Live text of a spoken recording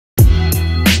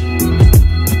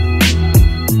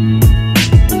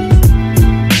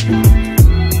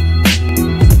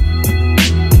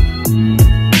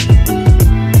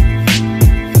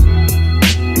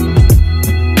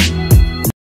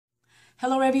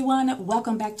everyone,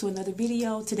 welcome back to another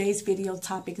video. Today's video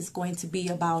topic is going to be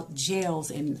about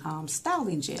gels and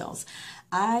styling gels.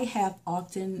 I have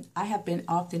been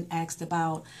often asked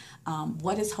about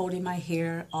what is holding my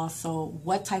hair, also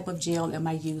what type of gel am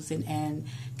I using, and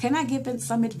can I give them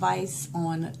some advice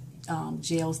on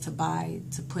gels to buy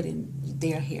to put in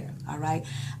their hair. All right,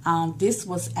 this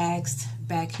was asked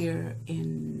back here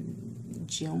in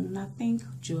June, I think,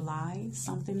 July,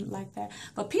 something like that.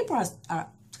 But people are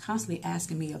constantly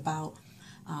asking me about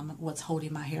what's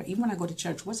holding my hair. Even when I go to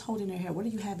church, what's holding your hair? What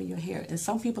do you have in your hair? And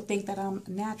some people think that I'm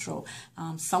natural.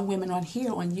 Some women on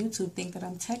here on YouTube think that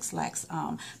I'm Tex-Lax.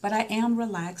 But I am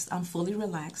relaxed. I'm fully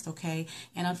relaxed, okay?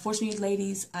 And unfortunately,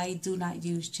 ladies, I do not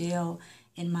use gel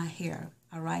in my hair,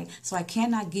 all right? So I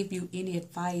cannot give you any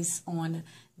advice on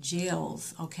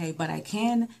gels, okay? But I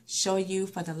can show you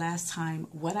for the last time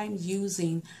what I'm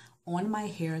using on my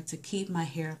hair to keep my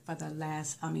hair for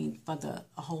the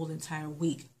whole entire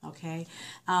week, okay?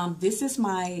 This is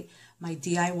my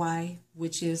DIY,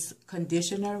 which is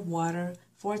conditioner, water,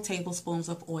 4 tablespoons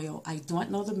of oil. I don't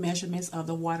know the measurements of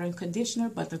the water and conditioner,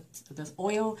 but the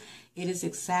oil, it is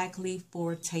exactly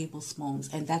 4 tablespoons,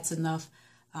 and that's enough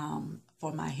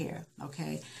for my hair,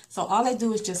 okay? So all I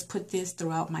do is just put this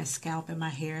throughout my scalp and my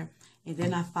hair, and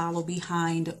then I follow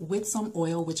behind with some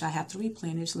oil, which I have to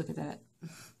replenish. Look at that.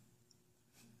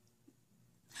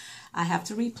 I have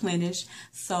to replenish.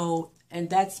 So, and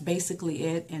that's basically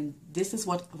it. And this is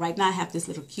what, right now I have this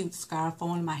little cute scarf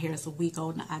on. My hair is a week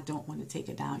old and I don't want to take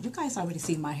it down. You guys already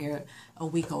seen my hair a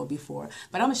week old before,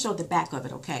 but I'm going to show the back of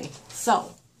it, okay?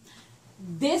 So,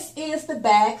 this is the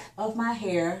back of my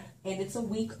hair and it's a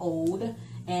week old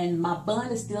and my bun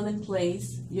is still in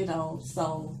place, you know,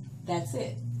 so that's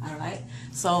it, all right?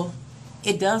 So,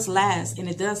 it does last and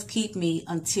it does keep me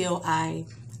until I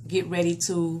get ready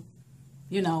to,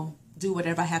 you know, do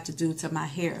whatever I have to do to my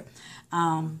hair.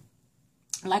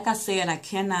 Like I said, I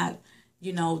cannot,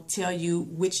 you know, tell you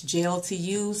which gel to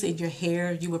use in your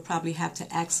hair. You would probably have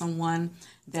to ask someone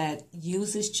that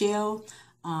uses gel,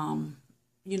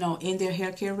 you know, in their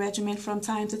hair care regimen from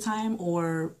time to time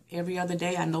or every other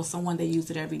day. I know someone that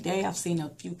uses it every day. I've seen a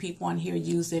few people on here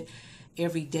use it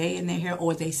every day in their hair,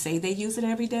 or they say they use it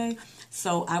every day.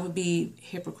 So I would be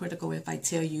hypocritical if I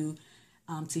tell you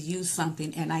to use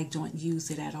something and I don't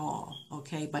use it at all,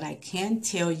 okay? But I can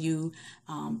tell you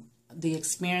the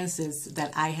experiences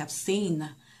that I have seen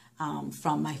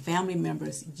from my family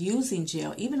members using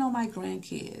gel, even on my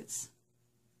grandkids.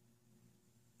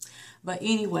 But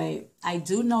anyway, I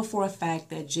do know for a fact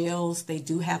that gels, they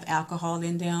do have alcohol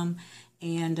in them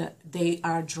and they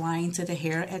are drying to the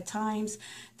hair at times.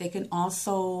 They can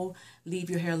also leave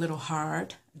your hair a little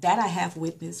hard. That I have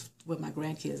witnessed with my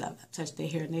grandkids. I've touched their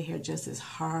hair and their hair just as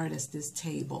hard as this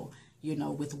table, you know,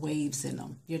 with waves in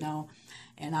them, you know.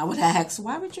 And I would ask,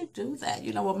 why would you do that?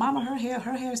 You know, well, Mama, her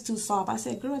hair is too soft. I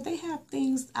said, girl, they have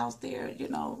things out there, you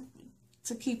know,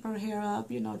 to keep her hair up,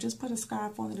 you know, just put a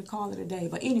scarf on it and call it a day.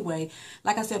 But anyway,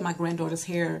 like I said, my granddaughter's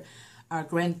hair, our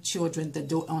grandchildren,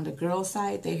 on the girl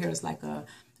side, their hair is like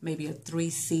maybe a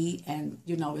 3C, and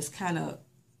you know, it's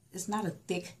not a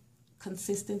thick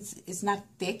consistency. It's not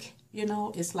thick, you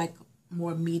know. It's like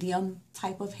more medium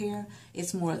type of hair.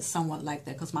 It's more somewhat like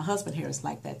that because my husband's hair is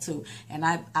like that too. And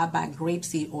I buy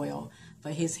grapeseed oil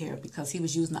for his hair because he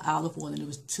was using the olive oil and it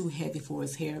was too heavy for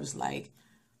his hair. It was like,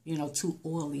 you know, too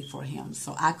oily for him.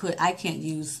 So I can't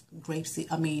use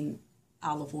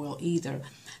olive oil either.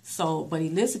 So, but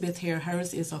Elizabeth hair,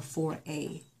 hers is a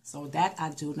 4A. So that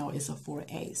I do know is a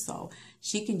 4A. So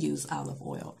she can use olive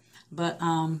oil. But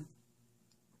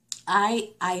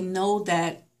I know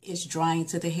that it's drying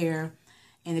to the hair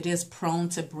and it is prone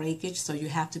to breakage. So you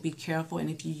have to be careful. And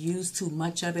if you use too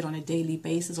much of it on a daily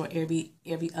basis or every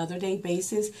other day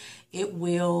basis, it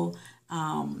will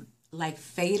like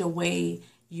fade away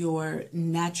your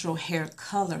natural hair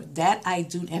color. That I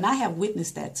do, and I have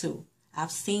witnessed that too.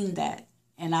 I've seen that,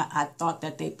 and I thought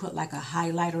that they put like a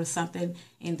highlight or something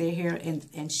in their hair,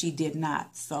 and she did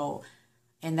not. So,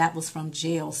 and that was from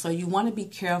gel. So you want to be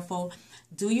careful.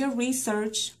 Do your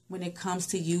research when it comes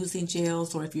to using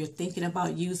gels, or if you're thinking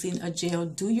about using a gel,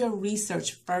 do your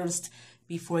research first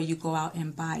before you go out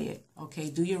and buy it. Okay,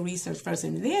 do your research first.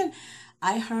 And then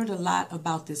I heard a lot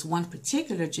about this one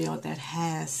particular gel that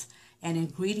has an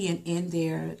ingredient in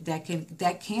there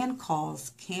that can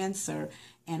cause cancer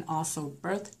and also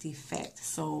birth defect.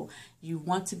 So you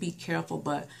want to be careful,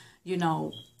 but you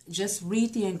know, just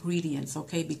read the ingredients,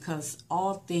 okay? Because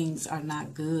all things are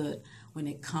not good when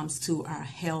it comes to our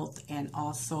health and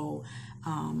also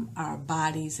our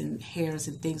bodies and hairs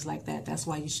and things like that. That's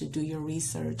why you should do your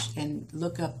research and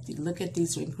look at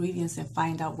these ingredients and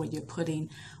find out what you're putting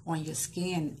on your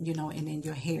skin, you know, and in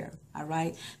your hair. All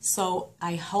right. So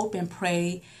I hope and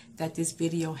pray that this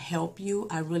video helped you.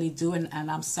 I really do. And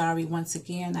I'm sorry once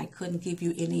again, I couldn't give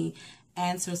you any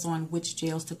answers on which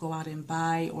gels to go out and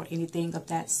buy or anything of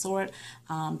that sort.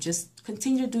 Just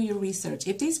continue to do your research.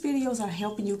 If these videos are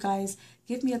helping you guys,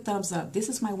 give me a thumbs up. This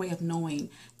is my way of knowing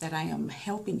that I am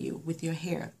helping you with your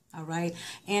hair. All right.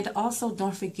 And also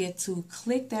don't forget to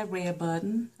click that red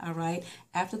button. All right.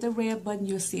 After the red button,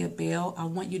 you'll see a bell. I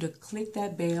want you to click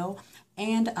that bell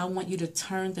and I want you to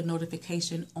turn the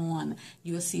notification on.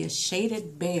 You will see a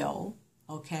shaded bell.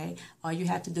 Okay. All you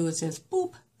have to do is just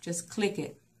boop, just click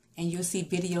it. And you'll see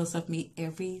videos of me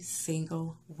every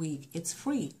single week. It's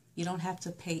free. You don't have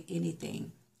to pay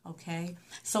anything. Okay.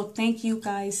 So thank you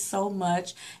guys so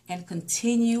much and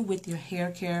continue with your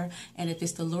hair care. And if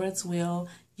it's the Lord's will,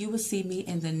 you will see me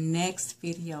in the next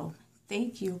video.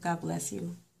 Thank you. God bless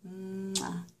you.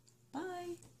 Mwah.